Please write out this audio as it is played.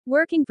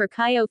Working for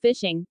Kaiyo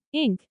Fishing,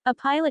 Inc., a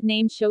pilot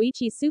named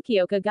Shoichi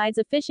Tsukioka guides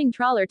a fishing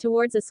trawler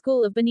towards a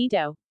school of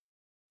bonito.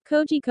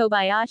 Koji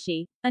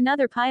Kobayashi,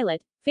 another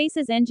pilot,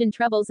 faces engine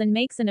troubles and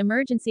makes an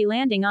emergency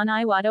landing on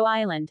Iwado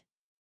Island.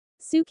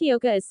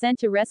 Tsukioka is sent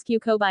to rescue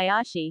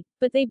Kobayashi,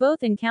 but they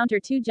both encounter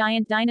two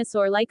giant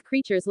dinosaur-like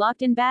creatures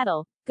locked in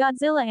battle,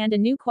 Godzilla and a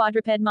new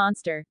quadruped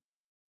monster.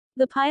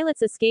 The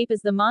pilots escape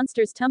as the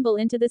monsters tumble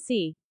into the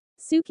sea.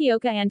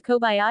 Tsukioka and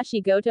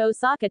Kobayashi go to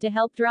Osaka to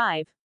help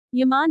drive.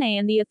 Yamane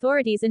and the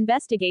authorities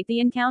investigate the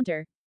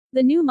encounter.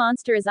 The new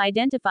monster is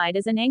identified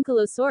as an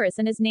ankylosaurus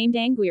and is named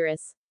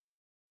Anguirus.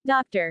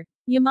 Dr.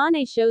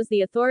 Yamane shows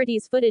the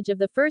authorities footage of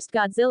the first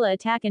Godzilla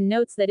attack and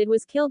notes that it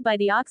was killed by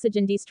the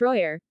oxygen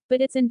destroyer, but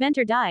its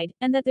inventor died,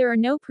 and that there are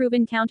no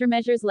proven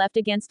countermeasures left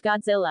against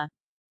Godzilla.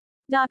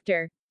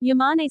 Dr.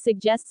 Yamane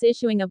suggests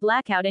issuing a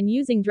blackout and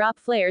using drop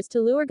flares to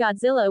lure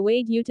Godzilla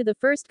away due to the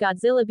first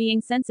Godzilla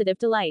being sensitive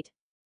to light.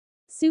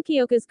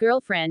 Tsukioka's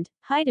girlfriend,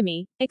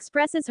 Hidemi,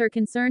 expresses her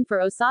concern for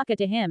Osaka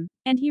to him,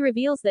 and he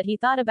reveals that he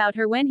thought about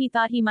her when he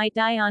thought he might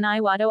die on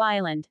Iwado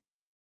Island.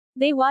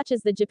 They watch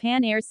as the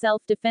Japan Air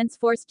Self-Defense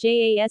Force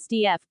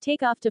JASDF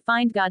take off to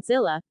find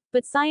Godzilla,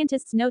 but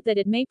scientists note that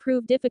it may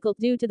prove difficult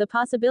due to the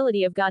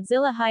possibility of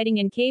Godzilla hiding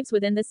in caves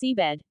within the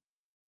seabed.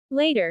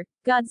 Later,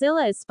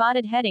 Godzilla is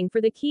spotted heading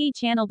for the Kii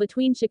Channel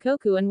between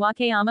Shikoku and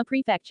Wakayama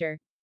Prefecture.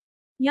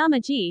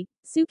 Yamaji,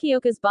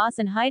 Tsukioka's boss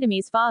and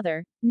Hidemi's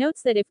father,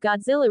 notes that if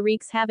Godzilla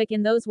wreaks havoc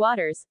in those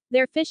waters,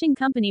 their fishing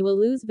company will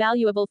lose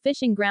valuable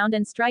fishing ground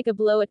and strike a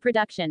blow at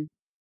production.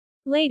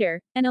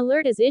 Later, an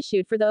alert is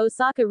issued for the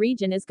Osaka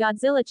region as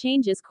Godzilla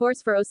changes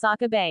course for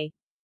Osaka Bay.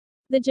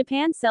 The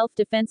Japan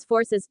Self-Defense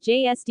Forces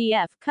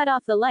JSDF cut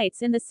off the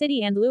lights in the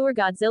city and lure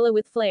Godzilla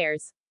with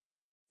flares.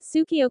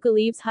 Tsukioka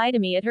leaves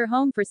Hidemi at her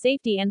home for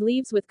safety and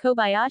leaves with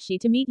Kobayashi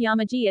to meet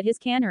Yamaji at his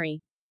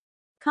cannery.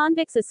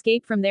 Convicts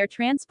escape from their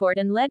transport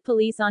and lead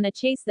police on a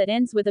chase that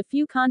ends with a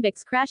few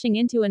convicts crashing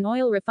into an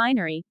oil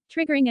refinery,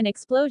 triggering an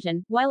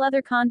explosion, while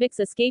other convicts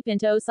escape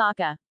into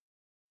Osaka.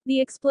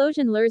 The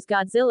explosion lures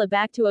Godzilla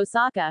back to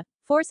Osaka,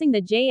 forcing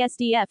the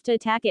JSDF to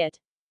attack it.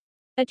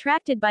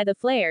 Attracted by the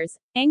flares,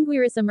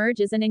 Anguirus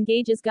emerges and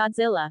engages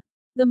Godzilla.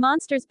 The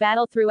monsters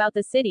battle throughout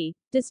the city,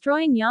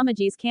 destroying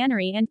Yamaji's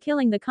cannery and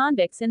killing the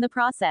convicts in the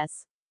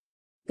process.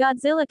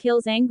 Godzilla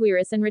kills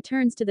Anguirus and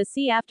returns to the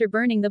sea after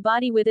burning the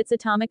body with its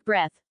atomic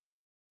breath.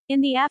 In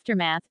the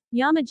aftermath,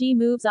 Yamaji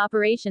moves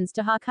operations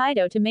to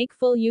Hokkaido to make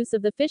full use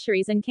of the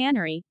fisheries and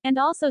cannery, and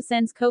also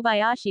sends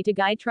Kobayashi to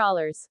guide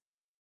trawlers.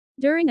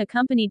 During a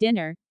company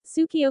dinner,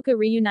 Tsukioka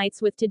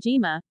reunites with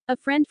Tajima, a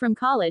friend from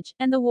college,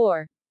 and the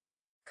war.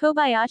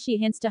 Kobayashi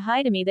hints to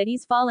Hidemi that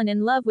he's fallen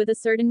in love with a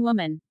certain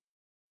woman.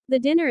 The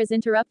dinner is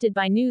interrupted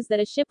by news that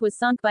a ship was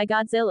sunk by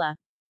Godzilla.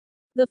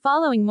 The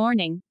following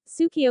morning,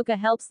 Tsukioka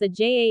helps the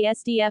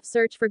JASDF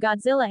search for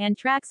Godzilla and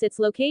tracks its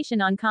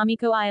location on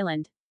Kamiko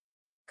Island.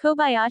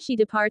 Kobayashi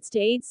departs to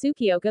aid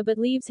Tsukioka but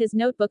leaves his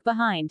notebook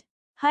behind.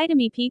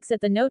 Hidemi peeks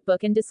at the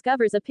notebook and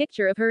discovers a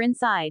picture of her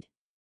inside.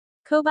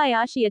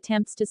 Kobayashi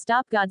attempts to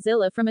stop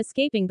Godzilla from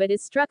escaping but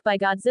is struck by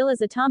Godzilla's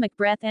atomic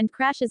breath and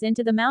crashes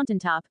into the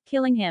mountaintop,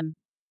 killing him.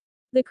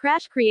 The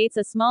crash creates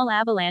a small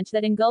avalanche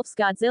that engulfs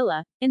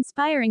Godzilla,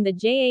 inspiring the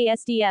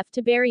JASDF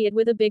to bury it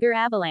with a bigger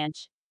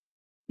avalanche.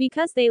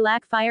 Because they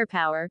lack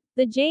firepower,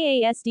 the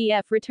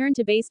JASDF return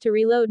to base to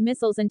reload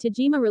missiles and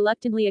Tajima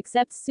reluctantly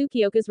accepts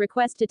Tsukioka's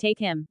request to take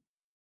him.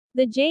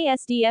 The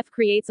JSDF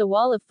creates a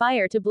wall of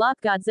fire to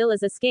block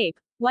Godzilla's escape,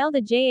 while the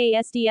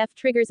JASDF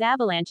triggers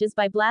avalanches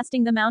by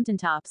blasting the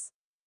mountaintops.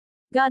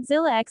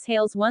 Godzilla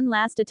exhales one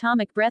last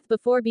atomic breath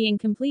before being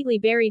completely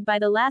buried by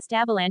the last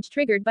avalanche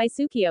triggered by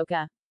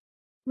Tsukioka.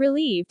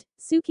 Relieved,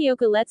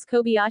 Tsukioka lets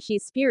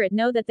Kobayashi's spirit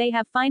know that they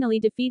have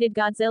finally defeated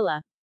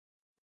Godzilla.